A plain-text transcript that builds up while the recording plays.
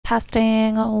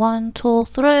Testing, 1, 2,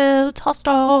 3,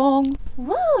 testing.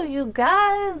 Woo, you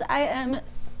guys, I am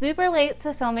super late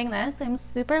to filming this. I'm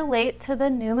super late to the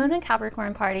new moon in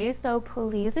Capricorn party, so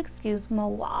please excuse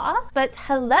moi. But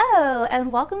hello,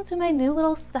 and welcome to my new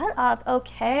little setup,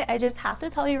 okay? I just have to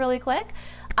tell you really quick,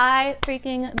 I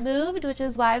freaking moved, which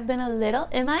is why I've been a little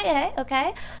MIA,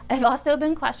 okay? I've also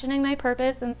been questioning my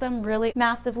purpose in some really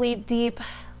massively deep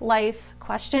life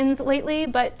questions lately,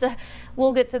 but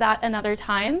we'll get to that another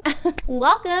time.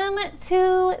 Welcome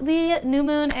to the new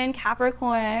moon in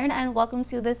Capricorn, and welcome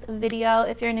to this video.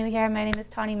 If you're new here, my name is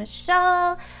Tawny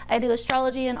Michelle. I do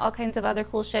astrology and all kinds of other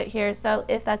cool shit here, so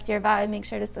if that's your vibe, make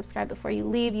sure to subscribe before you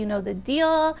leave. You know the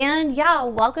deal. And yeah,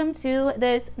 welcome to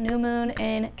this new moon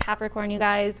in Capricorn, you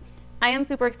guys. I am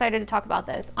super excited to talk about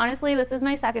this. Honestly, this is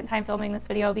my second time filming this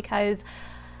video because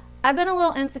I've been a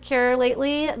little insecure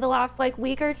lately the last like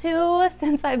week or two,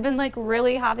 since I've been like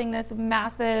really having this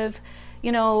massive,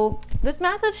 you know, this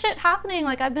massive shit happening.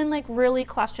 Like I've been like really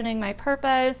questioning my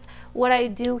purpose, what I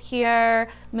do here,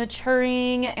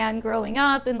 maturing and growing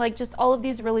up, and like just all of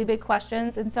these really big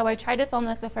questions. And so I tried to film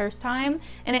this the first time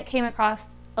and it came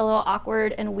across a little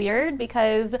awkward and weird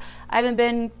because I haven't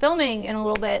been filming in a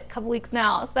little bit, couple weeks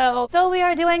now. So we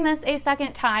are doing this a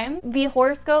second time. The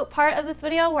horoscope part of this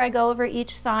video where I go over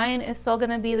each sign is still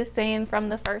gonna be the same from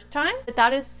the first time. But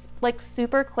that is like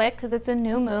super quick because it's a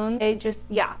new moon. Just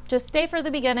stay for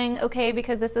the beginning, okay?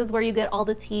 Because this is where you get all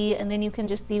the tea and then you can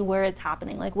just see where it's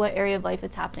happening, like what area of life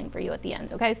it's happening for you at the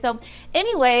end, okay? So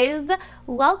anyways,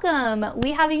 welcome.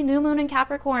 We have a new moon in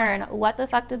Capricorn. What the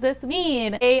fuck does this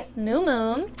mean? A new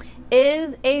moon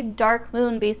is a dark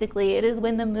moon, basically. It is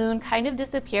when the moon kind of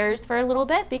disappears for a little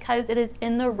bit because it is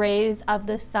in the rays of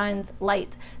the sun's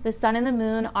light. The sun and the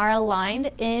moon are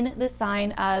aligned in the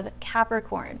sign of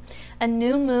Capricorn. A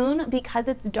new moon, because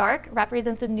it's dark,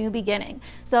 represents a new beginning.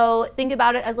 So think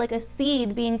about it as like a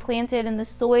seed being planted in the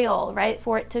soil, right,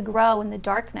 for it to grow in the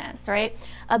darkness, right?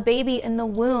 A baby in the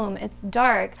womb, it's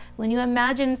dark. When you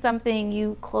imagine something,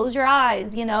 you close your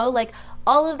eyes, you know, like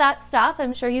all of that stuff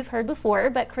I'm sure you've heard before,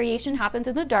 but creation happens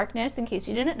in the darkness, in case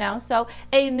you didn't know. So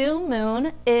a new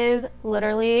moon is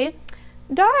literally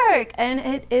dark and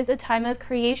it is a time of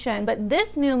creation. But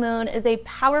this new moon is a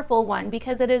powerful one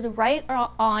because it is right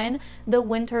on the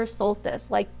winter solstice,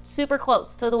 like super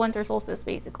close to the winter solstice,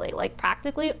 basically, like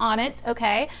practically on it,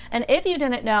 okay? And if you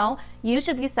didn't know, you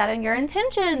should be setting your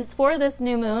intentions for this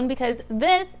new moon because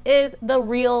this is the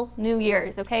real New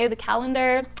Year's, okay? The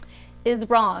calendar is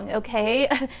wrong, okay?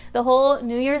 The whole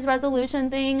New Year's resolution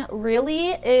thing really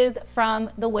is from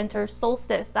the winter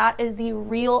solstice. That is the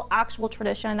real actual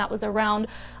tradition that was around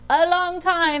a long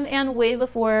time and way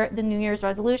before the New Year's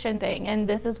resolution thing. And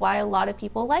this is why a lot of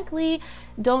people likely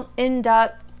don't end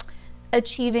up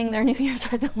achieving their New Year's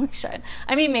resolution.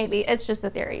 I mean, maybe it's just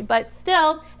a theory, but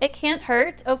still, it can't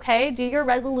hurt, okay? Do your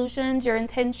resolutions, your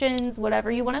intentions, whatever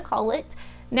you want to call it.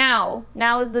 Now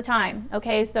is the time,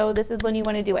 okay? So this is when you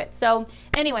want to do it. So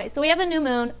anyway, so we have a new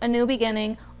moon, a new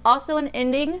beginning, also an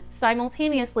ending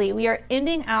simultaneously. We are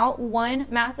ending out one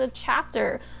massive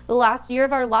chapter, the last year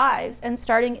of our lives, and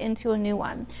starting into a new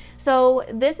one. So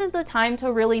this is the time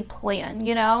to really plan,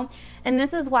 you know? And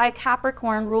this is why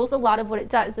Capricorn rules a lot of what it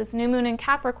does. This new moon in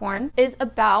Capricorn is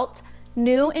about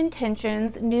new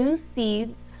intentions, new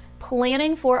seeds,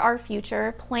 planning for our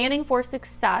future, planning for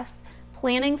success,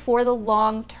 planning for the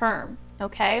long term,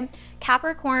 okay?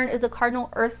 Capricorn is a cardinal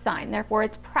earth sign, therefore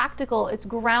it's practical, it's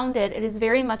grounded, it is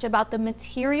very much about the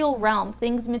material realm,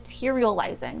 things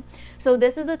materializing. So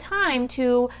this is a time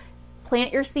to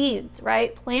plant your seeds,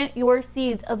 right? Plant your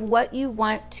seeds of what you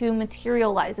want to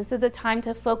materialize. This is a time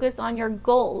to focus on your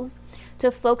goals, to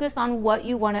focus on what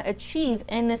you want to achieve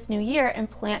in this new year and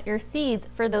plant your seeds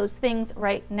for those things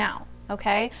right now.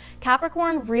 Okay,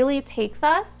 Capricorn really takes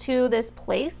us to this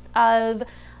place of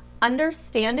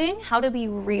understanding how to be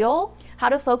real, how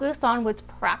to focus on what's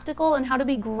practical, and how to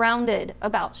be grounded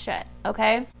about shit,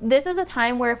 okay? This is a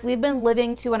time where if we've been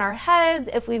living too in our heads,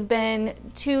 if we've been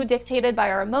too dictated by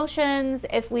our emotions,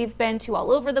 if we've been too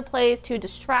all over the place, too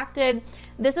distracted,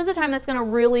 this is a time that's gonna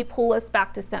really pull us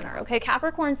back to center, okay?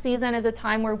 Capricorn season is a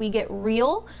time where we get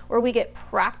real, where we get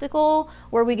practical,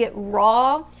 where we get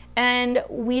raw, and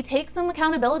we take some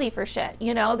accountability for shit,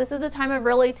 you know? This is a time of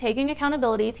really taking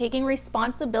accountability, taking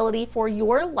responsibility for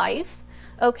your life,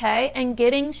 okay? And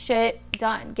getting shit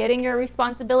done, getting your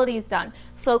responsibilities done,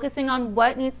 focusing on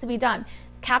what needs to be done.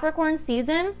 Capricorn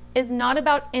season is not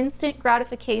about instant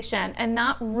gratification, and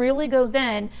that really goes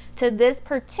in to this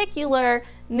particular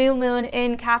new moon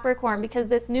in Capricorn because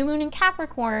this new moon in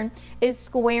Capricorn is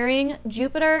squaring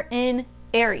Jupiter in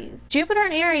Aries. Jupiter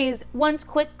in Aries wants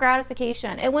quick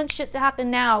gratification. It wants shit to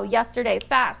happen now, yesterday,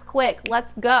 fast, quick,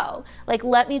 let's go. Like,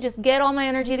 let me just get all my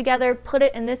energy together, put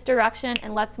it in this direction,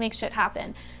 and let's make shit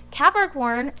happen.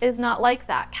 Capricorn is not like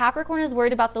that. Capricorn is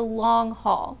worried about the long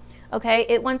haul. Okay,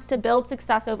 it wants to build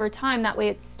success over time. That way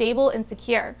it's stable and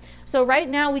secure. So right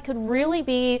now we could really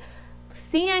be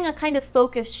seeing a kind of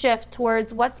focus shift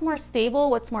towards what's more stable,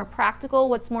 what's more practical,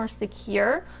 what's more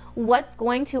secure, what's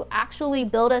going to actually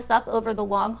build us up over the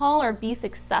long haul or be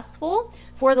successful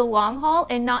for the long haul,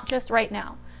 and not just right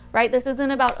now, right? This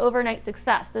isn't about overnight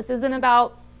success. This isn't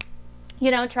about, you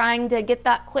know, trying to get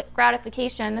that quick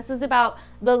gratification. This is about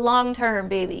the long term,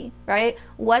 baby, right?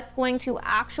 What's going to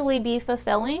actually be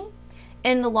fulfilling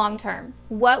in the long term,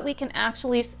 what we can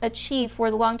actually achieve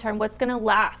for the long term, what's going to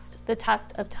last the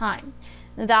test of time.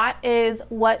 That is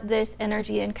what this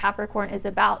energy in Capricorn is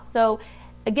about. So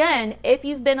again, if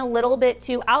you've been a little bit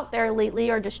too out there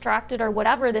lately or distracted or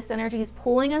whatever, this energy is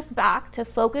pulling us back to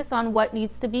focus on what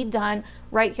needs to be done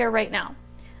right here, right now.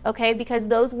 Okay, because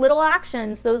those little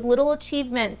actions, those little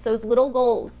achievements, those little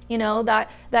goals, you know, that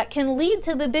can lead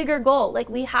to the bigger goal. Like,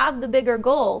 we have the bigger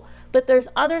goal, but there's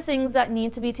other things that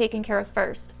need to be taken care of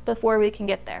first before we can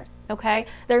get there. Okay,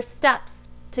 there's steps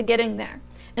to getting there,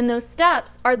 and those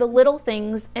steps are the little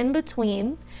things in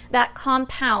between that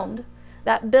compound,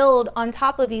 that build on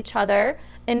top of each other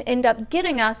and end up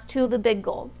getting us to the big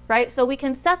goal, right? So we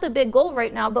can set the big goal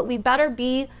right now, but we better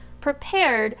be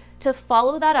prepared to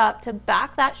follow that up, to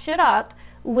back that shit up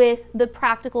with the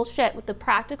practical shit, with the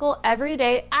practical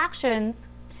everyday actions,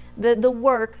 the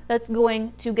work that's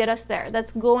going to get us there,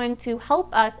 that's going to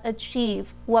help us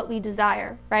achieve what we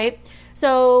desire, right?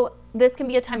 So this can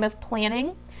be a time of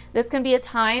planning. This can be a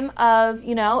time of,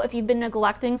 you know, if you've been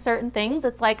neglecting certain things,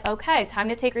 it's like, okay, time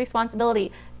to take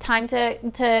responsibility, time to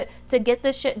get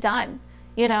this shit done,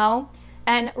 you know?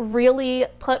 And really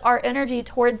put our energy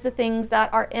towards the things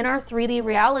that are in our 3D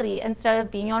reality instead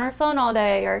of being on our phone all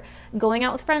day or going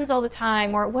out with friends all the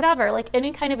time or whatever. Like,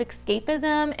 any kind of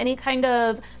escapism, any kind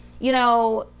of, you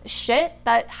know, shit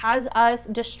that has us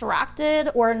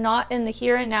distracted or not in the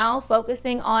here and now,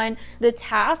 focusing on the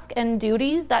task and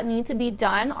duties that need to be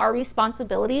done, our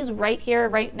responsibilities right here,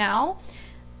 right now,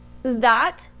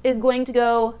 that is going to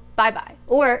go bye-bye.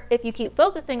 Or if you keep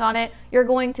focusing on it, you're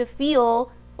going to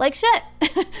feel like shit.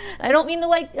 I don't mean to,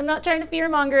 like, I'm not trying to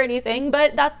fearmonger or anything,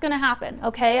 but that's going to happen.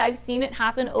 Okay. I've seen it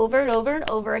happen over and over and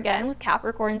over again with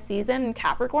Capricorn season and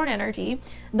Capricorn energy.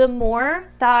 The more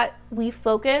that we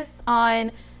focus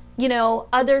on, you know,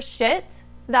 other shit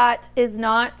that is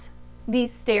not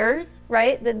these stairs,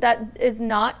 right? That is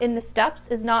not in the steps,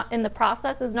 is not in the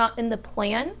process, is not in the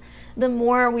plan, the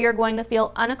more we are going to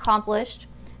feel unaccomplished,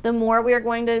 the more we are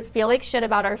going to feel like shit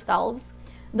about ourselves,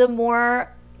 the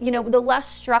more, you know, the less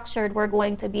structured we're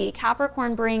going to be.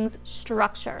 Capricorn brings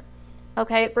structure,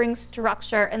 okay? It brings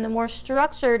structure, and the more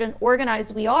structured and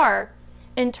organized we are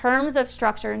in terms of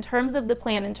structure, in terms of the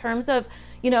plan, in terms of,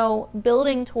 you know,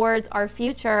 building towards our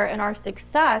future and our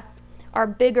success, our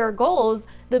bigger goals,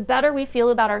 the better we feel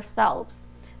about ourselves.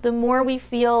 The more we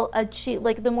feel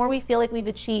the more we feel like we've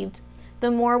achieved,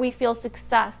 the more we feel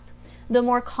success, the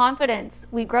more confidence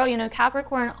we grow. You know,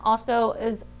 Capricorn also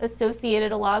is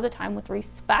associated a lot of the time with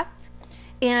respect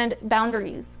and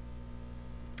boundaries.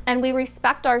 And we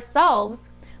respect ourselves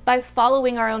by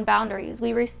following our own boundaries.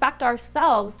 We respect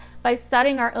ourselves by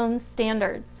setting our own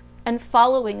standards and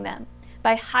following them,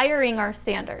 by hiring our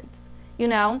standards. You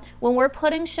know, when we're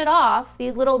putting shit off,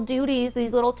 these little duties,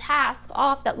 these little tasks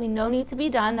off that we know need to be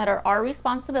done, that are our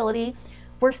responsibility,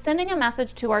 we're sending a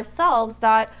message to ourselves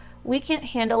that we can't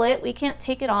handle it, we can't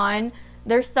take it on.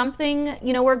 There's something,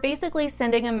 you know, we're basically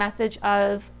sending a message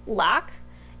of lack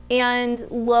and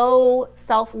low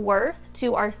self-worth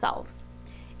to ourselves.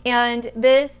 And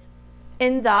this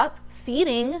ends up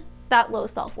feeding that low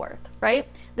self-worth, right?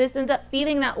 This ends up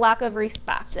feeding that lack of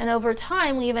respect. And over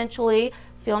time, we eventually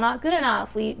feel not good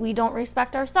enough. We don't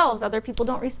respect ourselves. Other people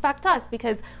don't respect us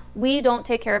because we don't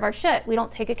take care of our shit. We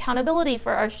don't take accountability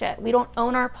for our shit. We don't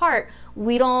own our part.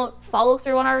 We don't follow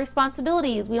through on our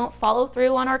responsibilities. We don't follow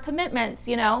through on our commitments.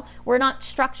 You know, we're not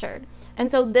structured. And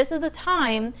so this is a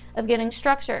time of getting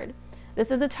structured.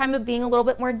 This is a time of being a little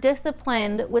bit more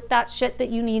disciplined with that shit that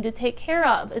you need to take care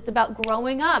of. It's about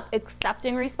growing up,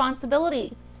 accepting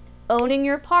responsibility, owning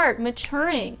your part,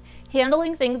 maturing,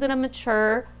 handling things in a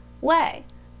mature way,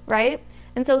 right?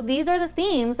 And so these are the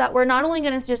themes that we're not only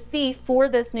going to just see for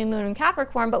this new moon in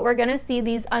Capricorn, but we're going to see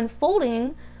these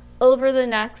unfolding over the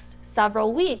next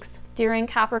several weeks during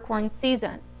Capricorn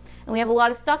season. And we have a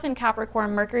lot of stuff in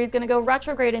Capricorn. Mercury is going to go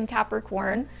retrograde in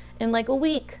Capricorn in like a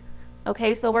week.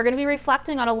 Okay, so we're going to be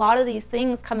reflecting on a lot of these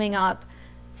things coming up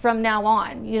from now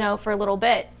on, you know, for a little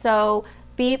bit. So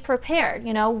be prepared.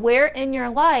 You know, where in your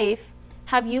life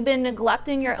have you been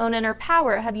neglecting your own inner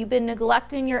power? Have you been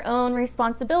neglecting your own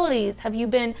responsibilities? Have you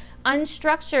been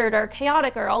unstructured or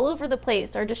chaotic or all over the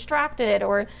place or distracted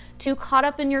or too caught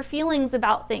up in your feelings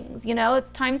about things? You know,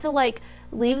 it's time to like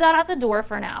leave that at the door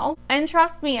for now. And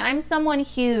trust me, I'm someone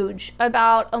huge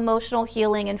about emotional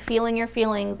healing and feeling your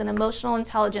feelings and emotional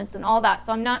intelligence and all that.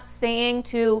 So I'm not saying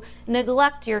to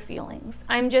neglect your feelings.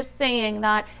 I'm just saying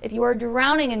that if you are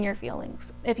drowning in your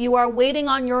feelings, if you are waiting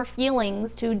on your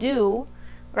feelings to do,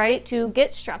 right, to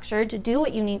get structured, to do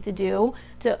what you need to do,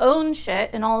 to own shit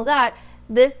and all of that,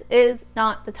 this is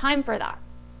not the time for that.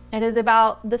 It is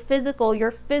about the physical,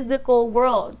 your physical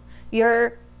world,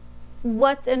 your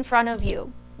what's in front of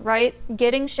you, right?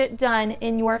 Getting shit done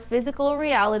in your physical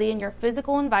reality, in your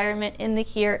physical environment, in the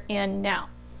here and now.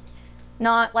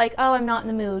 Not like, oh, I'm not in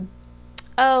the mood.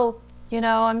 Oh, you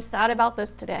know, I'm sad about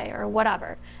this today or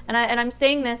whatever. And I'm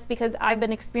saying this because I've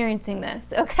been experiencing this,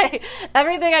 okay?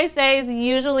 Everything I say is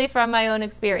usually from my own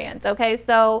experience, okay?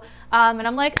 So, and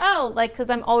I'm like, oh, like, because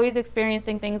I'm always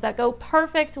experiencing things that go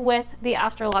perfect with the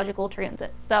astrological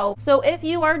transits. So if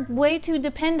you are way too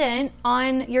dependent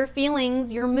on your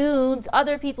feelings, your moods,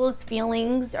 other people's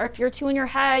feelings, or if you're too in your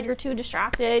head, you're too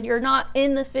distracted, you're not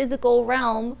in the physical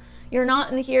realm, you're not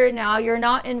in the here and now, you're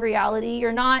not in reality,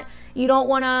 you don't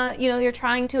want to, you know, you're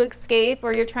trying to escape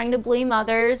or you're trying to blame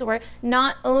others or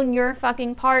not own your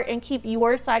fucking part and keep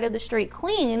your side of the street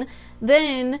clean,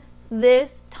 then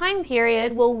this time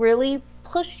period will really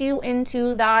push you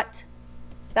into that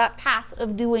path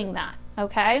of doing that,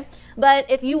 okay? But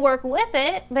if you work with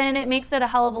it, then it makes it a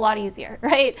hell of a lot easier,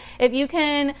 right? If you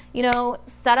can, you know,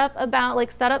 set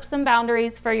up some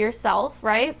boundaries for yourself,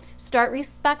 right? Start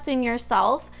respecting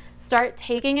yourself. Start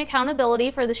taking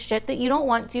accountability for the shit that you don't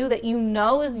want to, that you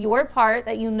know is your part,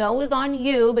 that you know is on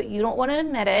you, but you don't want to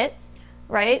admit it,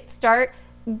 right? Start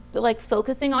like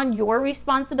focusing on your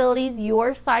responsibilities,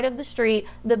 your side of the street,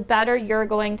 the better you're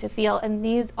going to feel. And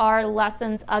these are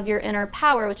lessons of your inner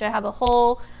power, which I have a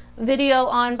whole video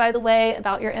on, by the way,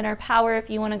 about your inner power if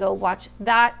you want to go watch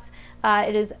that.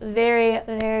 It is it's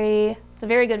a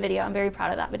very good video. I'm very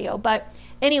proud of that video. But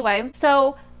anyway,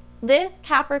 so this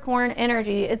Capricorn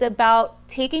energy is about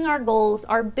taking our goals,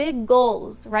 our big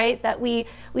goals, right? That we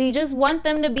just want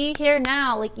them to be here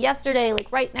now, like yesterday,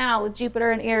 like right now with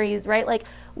Jupiter and Aries, right? Like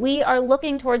we are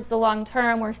looking towards the long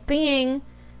term. We're seeing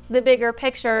the bigger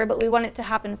picture, but we want it to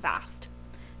happen fast.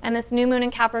 And this new moon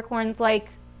in Capricorn's like,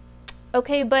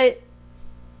 okay, but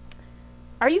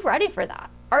are you ready for that?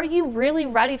 Are you really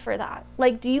ready for that?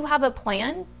 Like, do you have a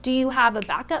plan? Do you have a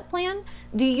backup plan?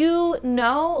 Do you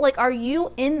know, like, are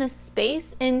you in the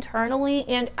space internally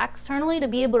and externally to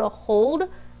be able to hold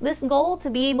this goal, to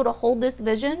be able to hold this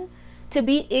vision, to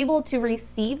be able to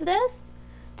receive this,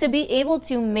 to be able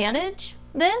to manage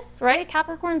this, right?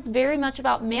 Capricorn's very much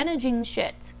about managing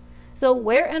shit. So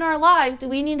where in our lives do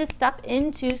we need to step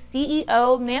into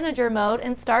CEO manager mode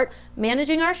and start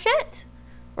managing our shit?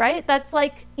 Right? That's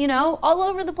like, you know, all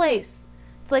over the place.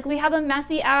 It's like we have a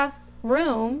messy ass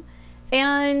room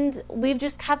and we've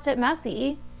just kept it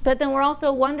messy, but then we're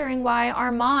also wondering why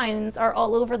our minds are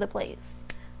all over the place,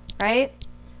 right?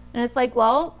 And it's like,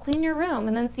 well, clean your room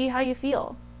and then see how you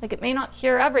feel. Like it may not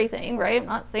cure everything, right? I'm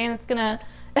not saying it's gonna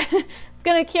it's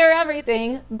gonna cure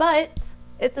everything, but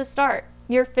it's a start.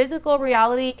 Your physical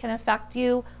reality can affect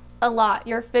you a lot.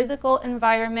 Your physical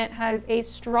environment has a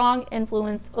strong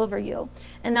influence over you.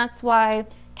 And that's why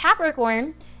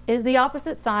Capricorn is the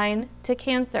opposite sign to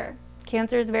Cancer.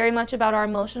 Cancer is very much about our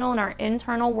emotional and our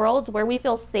internal worlds, where we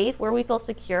feel safe, where we feel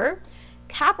secure.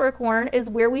 Capricorn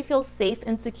is where we feel safe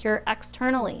and secure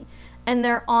externally. And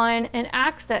they're on an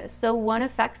axis, so one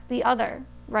affects the other,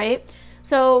 right?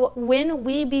 So when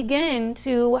we begin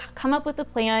to come up with a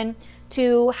plan,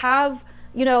 to have,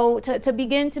 you know, to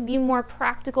begin to be more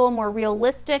practical, more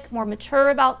realistic, more mature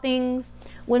about things,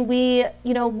 when we,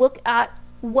 you know, look at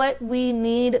what we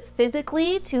need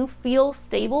physically to feel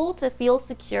stable, to feel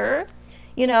secure,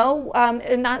 you know,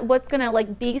 and that what's gonna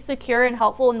like be secure and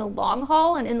helpful in the long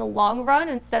haul and in the long run,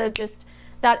 instead of just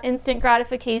that instant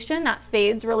gratification that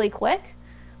fades really quick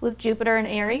with Jupiter and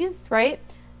Aries, right?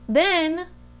 Then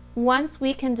once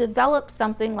we can develop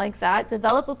something like that,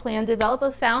 develop a plan, develop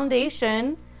a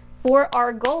foundation for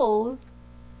our goals,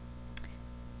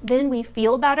 then we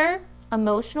feel better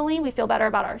emotionally, we feel better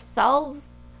about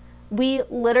ourselves. We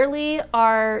literally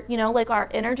are, you know, like our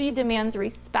energy demands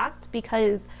respect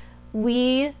because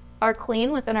we are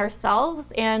clean within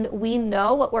ourselves and we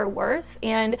know what we're worth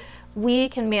and we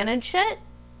can manage shit,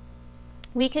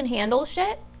 we can handle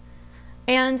shit,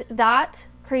 and that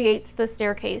creates the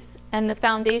staircase and the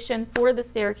foundation for the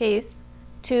staircase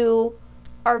to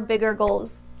our bigger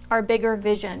goals, our bigger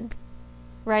vision,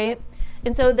 right?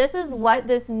 And so this is what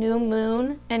this new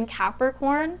moon in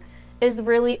Capricorn is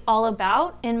really all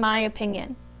about, in my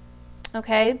opinion,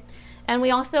 okay? And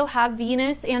we also have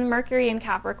Venus and Mercury in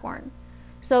Capricorn.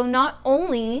 So not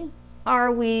only are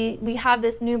we have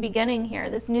this new beginning here,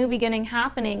 this new beginning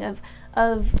happening of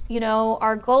you know,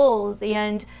 our goals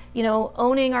and, you know,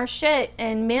 owning our shit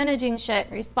and managing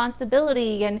shit,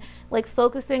 responsibility, and like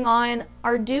focusing on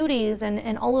our duties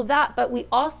and all of that. But we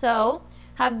also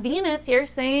have Venus here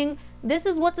saying, this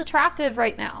is what's attractive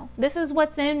right now. This is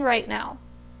what's in right now.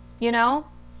 You know,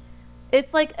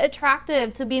 it's like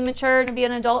attractive to be mature and to be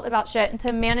an adult about shit and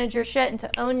to manage your shit and to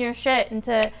own your shit and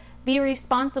to be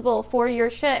responsible for your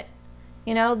shit.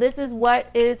 You know, this is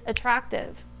what is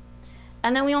attractive.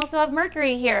 And then we also have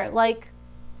Mercury here. Like,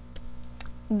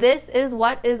 this is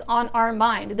what is on our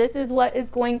mind. This is what is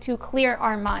going to clear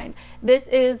our mind. This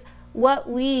is what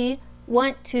we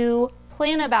want to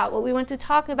plan about, what we want to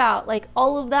talk about, like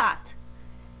all of that.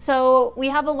 So we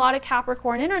have a lot of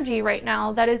Capricorn energy right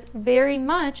now that is very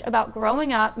much about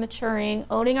growing up, maturing,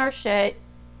 owning our shit,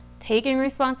 taking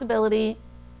responsibility,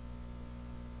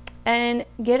 and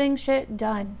getting shit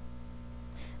done.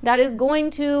 That is going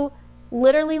to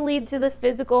literally lead to the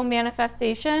physical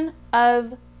manifestation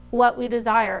of what we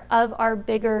desire, of our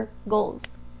bigger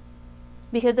goals.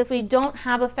 Because if we don't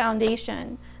have a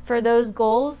foundation for those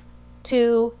goals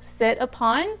to sit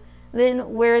upon,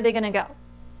 then where are they going to go?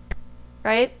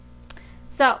 Right?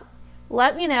 So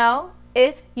let me know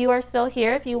if you are still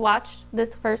here, if you watched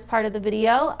this first part of the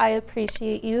video. I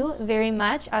appreciate you very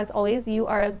much. As always, you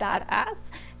are a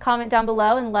badass. Comment down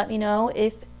below and let me know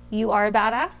if you are a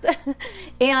badass.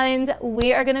 And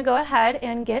we are going to go ahead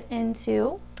and get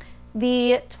into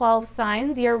the 12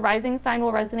 signs. Your rising sign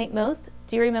will resonate most.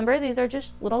 Do you remember? These are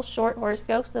just little short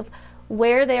horoscopes of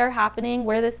where they are happening,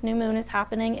 where this new moon is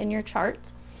happening in your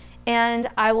chart. And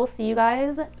I will see you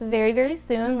guys very, very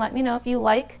soon. Let me know if you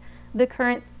like the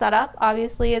current setup.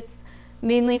 Obviously, it's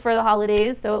mainly for the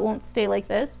holidays, so it won't stay like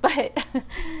this, but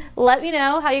let me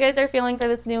know how you guys are feeling for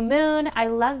this new moon. I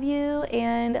love you,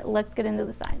 and let's get into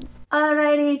the signs.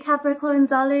 Alrighty, Capricorn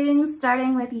darlings,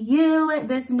 starting with you.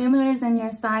 This new moon is in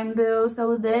your sign, boo.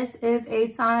 So this is a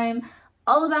time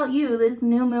all about you. This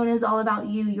new moon is all about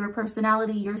you, your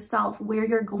personality, yourself, where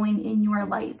you're going in your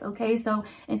life, okay? So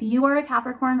if you are a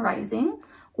Capricorn rising,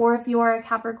 or if you are a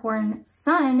Capricorn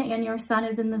sun and your sun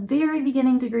is in the very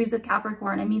beginning degrees of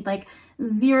Capricorn, I mean like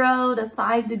 0 to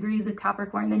 5 degrees of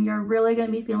Capricorn, then you're really going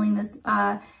to be feeling this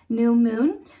new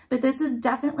moon. But this is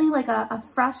definitely like a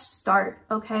fresh start,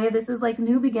 okay? This is like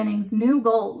new beginnings, new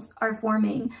goals are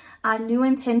forming, new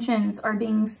intentions are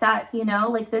being set, you know?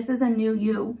 Like this is a new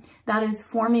you that is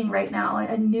forming right now,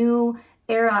 a new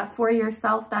era for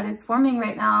yourself that is forming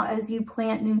right now as you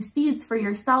plant new seeds for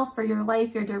yourself, for your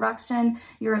life, your direction,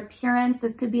 your appearance.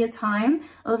 This could be a time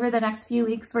over the next few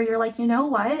weeks where you're like, you know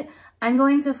what? I'm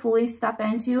going to fully step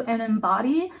into and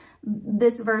embody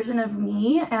this version of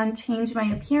me and change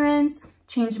my appearance,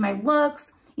 change my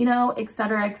looks, you know,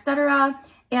 etc., etc.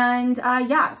 And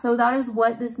yeah, so that is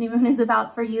what this new moon is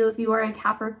about for you if you are a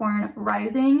Capricorn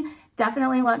rising.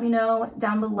 Definitely let me know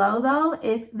down below though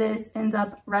if this ends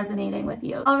up resonating with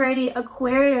you. Alrighty,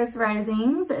 Aquarius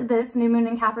risings, this new moon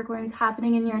in Capricorn is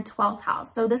happening in your 12th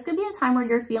house. So this could be a time where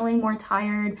you're feeling more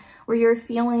tired, where you're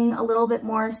feeling a little bit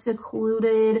more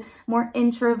secluded, more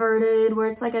introverted, where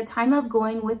it's like a time of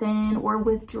going within or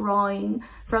withdrawing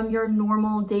from your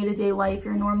normal day-to-day life,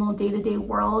 your normal day-to-day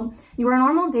world, your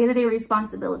normal day-to-day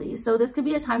responsibilities. So this could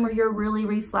be a time where you're really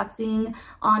reflecting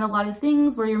on a lot of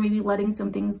things, where you're maybe letting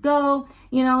some things go.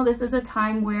 You know, this is a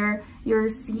time where you're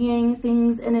seeing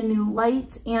things in a new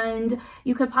light, and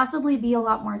you could possibly be a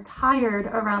lot more tired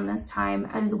around this time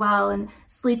as well, and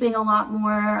sleeping a lot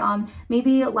more,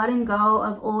 maybe letting go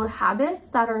of old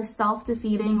habits that are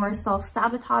self-defeating or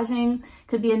self-sabotaging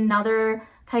could be another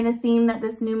kind of theme that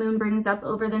this new moon brings up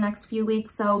over the next few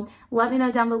weeks. So let me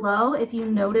know down below if you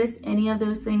notice any of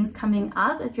those things coming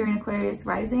up. If you're an Aquarius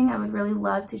rising, I would really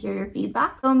love to hear your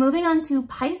feedback. So moving on to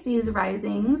Pisces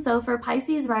rising. So for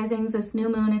Pisces risings, this new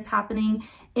moon is happening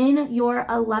in your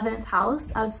 11th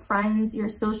house of friends, your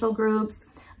social groups,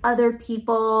 other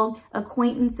people,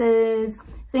 acquaintances,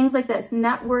 things like this,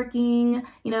 networking,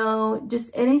 you know,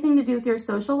 just anything to do with your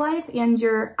social life and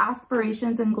your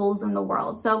aspirations and goals in the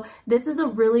world. So this is a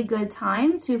really good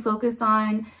time to focus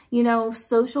on, you know,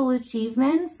 social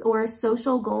achievements or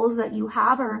social goals that you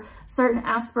have or certain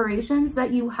aspirations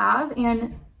that you have,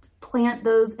 and plant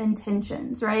those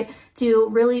intentions, right? To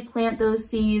really plant those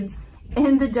seeds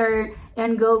in the dirt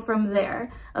and go from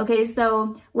there. Okay,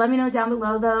 so let me know down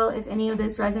below though if any of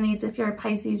this resonates. If you're a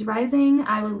Pisces rising,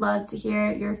 I would love to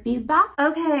hear your feedback.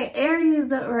 Okay,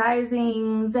 Aries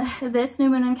risings. This new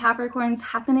moon in Capricorn is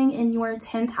happening in your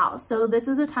 10th house. So this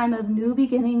is a time of new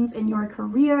beginnings in your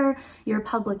career, your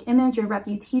public image, your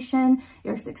reputation,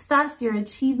 your success, your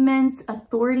achievements,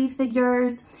 authority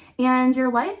figures, and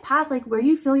your life path, like where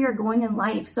you feel you're going in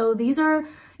life. So these are,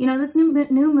 you know, this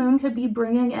new moon could be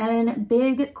bringing in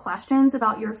big questions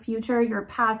about your future, your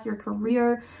path, your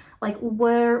career, like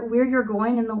where you're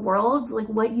going in the world, like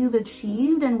what you've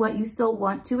achieved and what you still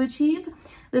want to achieve.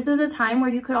 This is a time where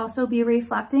you could also be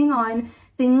reflecting on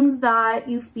things that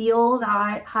you feel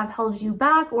that have held you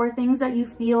back, or things that you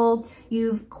feel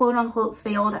you've quote unquote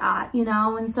failed at, you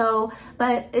know? And so,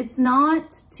 but it's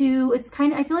not to, it's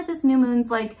kind of, I feel like this new moon's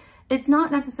like, it's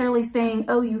not necessarily saying,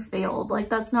 oh, you failed. Like,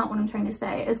 that's not what I'm trying to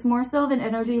say. It's more so of an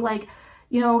energy like,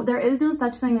 you know, there is no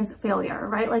such thing as failure,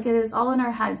 right? Like, it is all in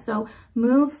our heads. So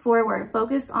move forward,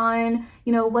 focus on,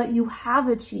 you know, what you have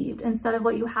achieved instead of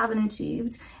what you haven't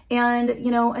achieved. And,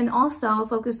 you know, and also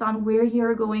focus on where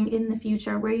you're going in the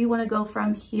future, where you want to go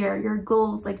from here, your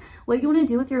goals, like what you want to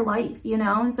do with your life, you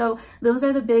know? And so those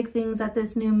are the big things that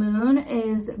this new moon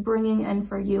is bringing in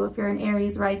for you if you're an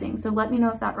Aries rising. So let me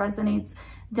know if that resonates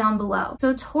down below.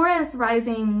 So Taurus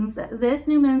risings, this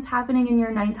new moon's happening in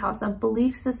your 9th house of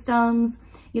belief systems,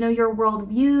 you know, your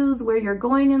worldviews, where you're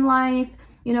going in life,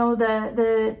 you know,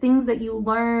 the things that you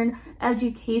learn,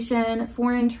 education,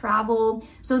 foreign travel.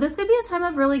 So this could be a time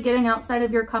of really getting outside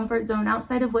of your comfort zone,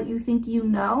 outside of what you think you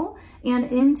know, and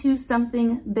into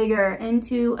something bigger,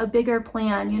 into a bigger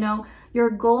plan, you know,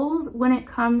 your goals when it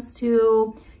comes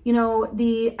to, you know,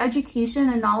 the education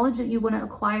and knowledge that you want to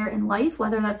acquire in life,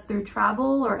 whether that's through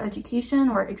travel or education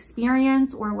or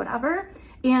experience or whatever,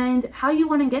 and how you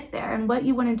want to get there and what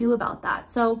you want to do about that.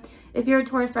 So if you're a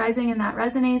Taurus rising and that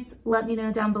resonates, let me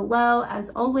know down below as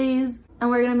always. And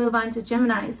we're going to move on to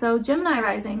Gemini. So Gemini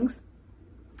risings,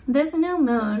 this new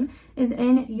moon is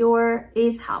in your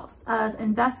 8th house of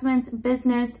investments,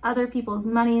 business, other people's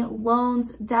money,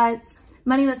 loans, debts,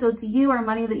 money that's owed to you or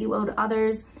money that you owe to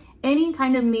others. Any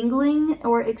kind of mingling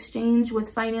or exchange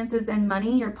with finances and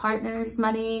money, your partner's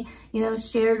money, you know,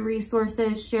 shared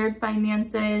resources, shared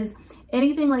finances,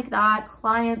 anything like that,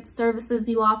 client services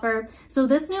you offer. So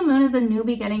this new moon is a new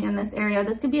beginning in this area.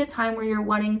 This could be a time where you're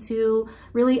wanting to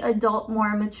really adult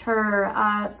more, mature,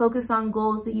 focus on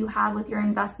goals that you have with your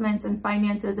investments and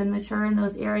finances and mature in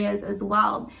those areas as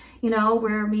well. You know,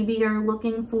 where maybe you're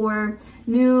looking for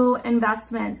new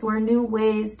investments or new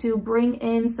ways to bring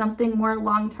in something more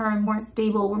long-term, more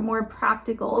stable, or more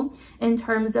practical in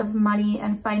terms of money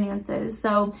and finances.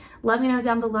 So let me know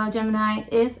down below, Gemini,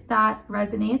 if that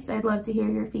resonates. I'd love to hear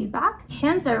your feedback.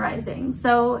 Cancer rising.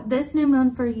 So this new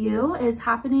moon for you is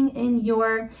happening in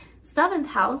your 7th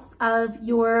house of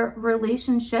your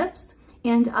relationships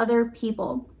and other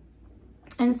people.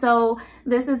 And so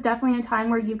this is definitely a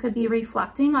time where you could be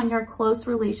reflecting on your close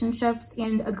relationships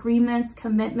and agreements,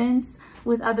 commitments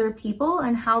with other people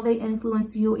and how they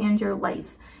influence you and your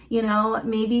life. You know,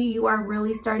 maybe you are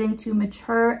really starting to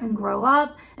mature and grow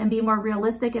up and be more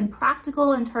realistic and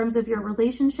practical in terms of your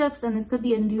relationships. And this could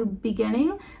be a new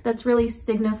beginning that's really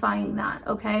signifying that,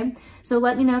 okay? So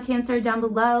let me know, Cancer, down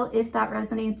below if that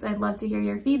resonates. I'd love to hear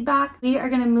your feedback. We are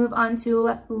going to move on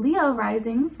to Leo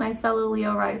risings, my fellow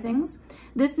Leo risings.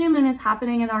 This new moon is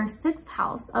happening in our 6th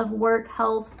house of work,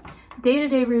 health,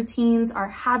 day-to-day routines, our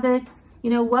habits, you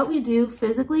know, what we do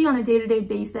physically on a day-to-day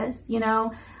basis, you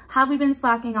know. Have we been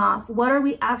slacking off? What are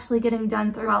we actually getting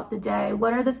done throughout the day?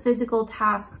 What are the physical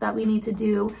tasks that we need to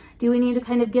do? Do we need to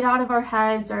kind of get out of our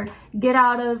heads or get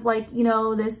out of, like, you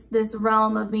know, this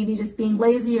realm of maybe just being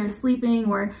lazy or sleeping,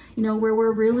 or, you know, where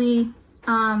we're really,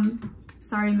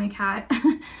 sorry, my cat,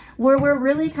 where we're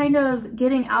really kind of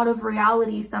getting out of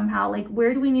reality somehow. Like,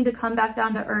 where do we need to come back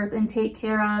down to earth and take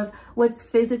care of what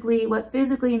physically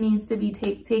needs to be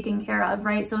taken care of,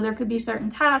 right? So there could be certain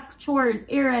tasks, chores,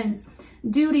 errands,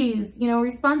 duties, you know,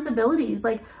 responsibilities.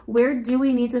 Like, where do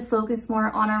we need to focus more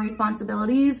on our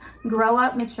responsibilities, grow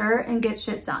up, mature, and get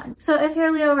shit done? So if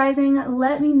you're Leo rising,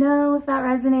 let me know if that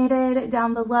resonated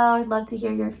down below. I'd love to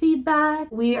hear your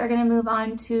feedback. We are going to move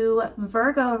on to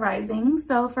Virgo risings.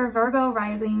 So for Virgo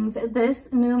risings, this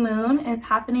new moon is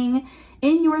happening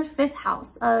in your 5th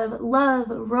house of love,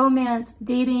 romance,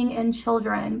 dating, and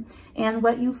children, and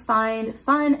what you find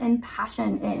fun and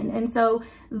passion in. And so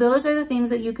those are the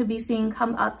things that you could be seeing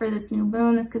come up for this new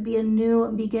moon. This could be a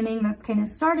new beginning that's kind of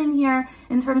starting here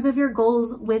in terms of your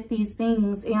goals with these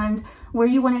things and where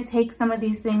you want to take some of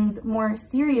these things more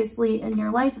seriously in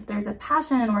your life. If there's a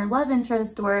passion or love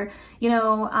interest, or, you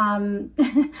know,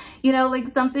 like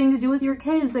something to do with your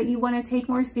kids that you want to take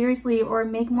more seriously or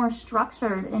make more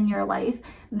structured in your life,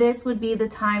 this would be the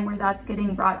time where that's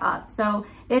getting brought up. So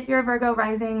if you're a Virgo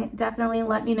rising, definitely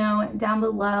let me know down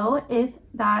below if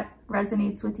that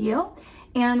resonates with you.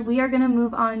 And we are going to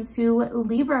move on to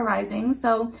Libra rising.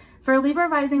 So for Libra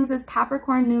risings, this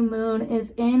Capricorn new moon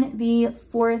is in the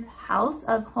 4th house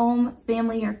of home,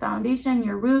 family, your foundation,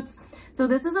 your roots. So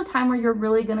this is a time where you're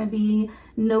really going to be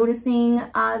noticing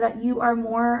that you are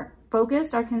more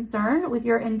focused or concerned with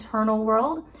your internal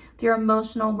world, with your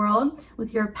emotional world,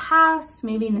 with your past,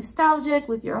 maybe nostalgic,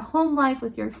 with your home life,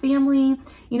 with your family.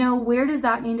 You know, where does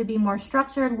that need to be more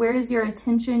structured? Where does your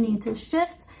attention need to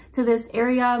shift to this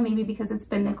area? Maybe because it's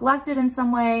been neglected in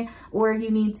some way, or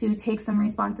you need to take some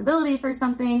responsibility for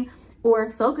something, or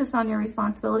focus on your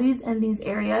responsibilities in these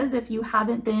areas if you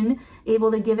haven't been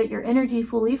able to give it your energy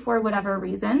fully for whatever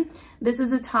reason. This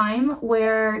is a time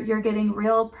where you're getting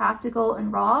real practical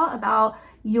and raw about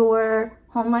your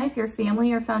home life, your family,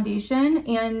 your foundation,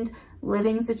 and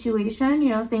living situation, you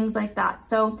know, things like that.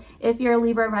 So if you're a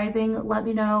Libra rising, let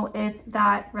me know if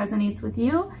that resonates with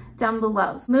you down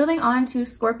below. Moving on to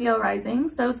Scorpio rising.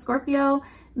 So Scorpio,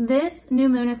 this new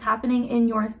moon is happening in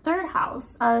your 3rd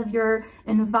house of your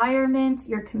environment,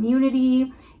 your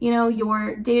community, you know,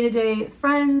 your day-to-day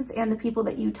friends and the people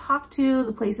that you talk to,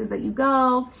 the places that you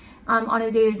go on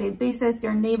a day-to-day basis,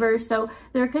 your neighbors. So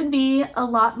there could be a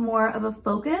lot more of a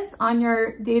focus on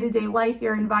your day-to-day life,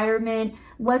 your environment,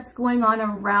 what's going on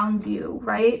around you,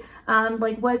 right?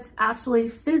 Like what's actually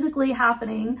physically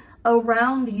happening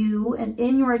around you and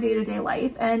in your day-to-day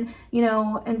life. And, you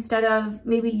know, instead of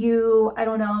maybe you, I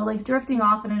don't know, like drifting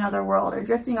off in another world or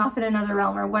drifting off in another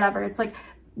realm or whatever, it's like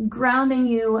grounding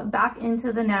you back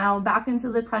into the now, back into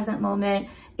the present moment.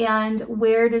 And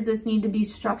where does this need to be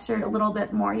structured a little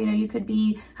bit more? You know, you could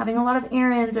be having a lot of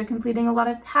errands or completing a lot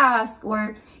of tasks,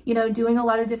 or, you know, doing a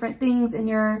lot of different things in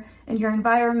your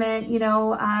environment, you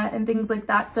know, and things like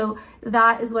that. So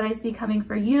that is what I see coming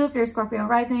for you. If you're Scorpio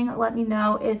rising, let me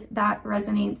know if that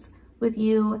resonates with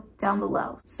you down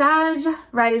below. Sag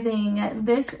rising,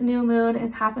 this new moon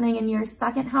is happening in your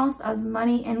 2nd house of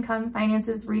money, income,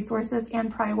 finances, resources,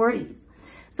 and priorities.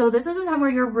 So this is a time where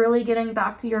you're really getting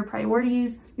back to your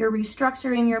priorities, you're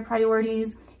restructuring your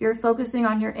priorities, you're focusing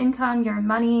on your income, your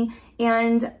money,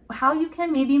 and how you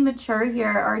can maybe mature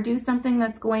here or do something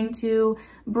that's going to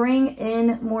bring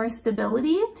in more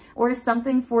stability, or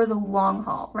something for the long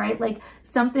haul, right? Like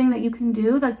something that you can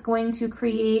do that's going to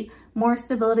create more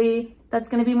stability, that's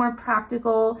going to be more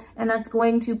practical, and that's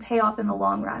going to pay off in the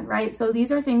long run, right? So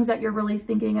these are things that you're really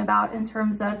thinking about in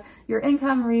terms of your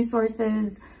income,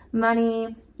 resources,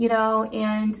 money, you know,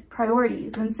 and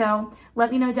priorities. And so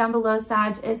let me know down below,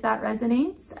 Sag, if that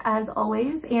resonates, as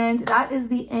always. And that is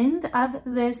the end of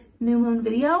this new moon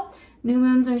video. New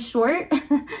moons are short,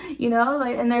 you know,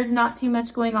 like, and there's not too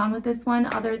much going on with this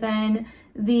one other than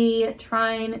the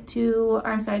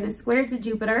the square to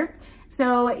Jupiter.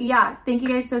 So yeah, thank you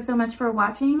guys so much for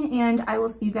watching, and I will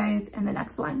see you guys in the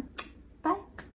next one.